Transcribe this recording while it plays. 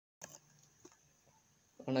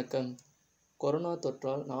வணக்கம். கொரோனா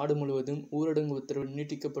தொற்றால் நாடு முழுவதும் ஊரடங்கு உத்தரவு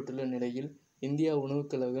நீட்டிக்கப்பட்டுள்ள நிலையில், இந்தியா உணவுக்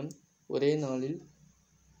கழகம் ஒரே நாளில்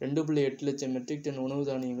 2.8 லட்சம் மெட்ரிக் டன் உணவு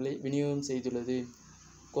தானியங்களை விநியோகம் செய்துள்ளது.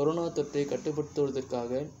 கொரோனா தொற்றை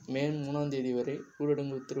கட்டுப்படுத்துவதற்காக மே 3ஆம் தேதி வரை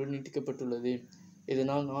ஊரடங்கு உத்தரவு நீட்டிக்கப்பட்டுள்ளது.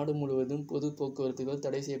 இதனால் நாடு முழுவதும் பொது போக்குவரத்துகள்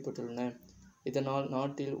தடை செய்யப்பட்டுள்ளன. இதனால்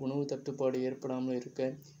நாட்டில் உணவு தட்டுப்பாடு ஏற்படாமல் இருக்க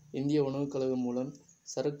இந்திய உணவுக் கழகம் மூலம்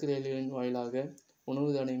சரக்கு ரயில்களின் வாயிலாக உணவு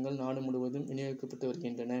தானியங்கள் நாடு முழுவதும் விநியோகிக்கப்பட்டு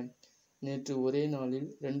வருகின்றன. நேற்று ஒரே நாளில்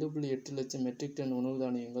 2.8 லட்சம் மெட்ரிக் டன் உணவு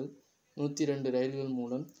தானியங்கள் 102 ரயில்கள்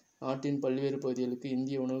மூலம் நாட்டின் பல்வேறு பகுதிகளுக்கு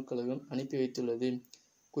இந்திய உணவுக் கழகம் அனுப்பி வைத்துள்ளது.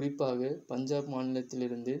 குறிப்பாக பஞ்சாப்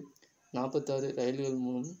மாநிலத்திலிருந்து 46 ரயில்கள்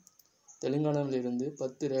மூலம், தெலுங்கானாவிலிருந்து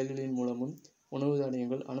 10 ரயில்களின் மூலமும் உணவு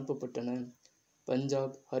தானியங்கள் அனுப்பப்பட்டன.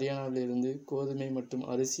 பஞ்சாப், ஹரியானாவிலிருந்து கோதுமை மற்றும்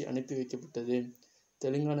அரிசி அனுப்பி வைக்கப்பட்டது.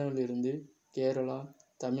 தெலுங்கானாவிலிருந்து கேரளா,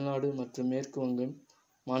 தமிழ்நாடு மற்றும் மேற்கு வங்கம்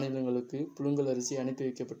மாநிலங்களுக்கு புழுங்கல் அரிசி அனுப்பி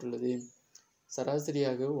வைக்கப்பட்டுள்ளது.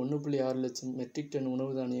 சராசரியாக 1.6 லட்சம் மெட்ரிக் டன்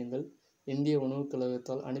உணவு தானியங்கள் இந்திய உணவுக்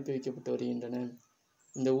கழகத்தால் அனுப்பி வைக்கப்பட்டு வருகின்றன.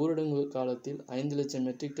 இந்த ஊரடங்கு காலத்தில் 5 லட்சம்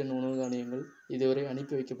மெட்ரிக் டன் உணவு தானியங்கள் இதுவரை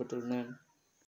அனுப்பி வைக்கப்பட்டுள்ளன.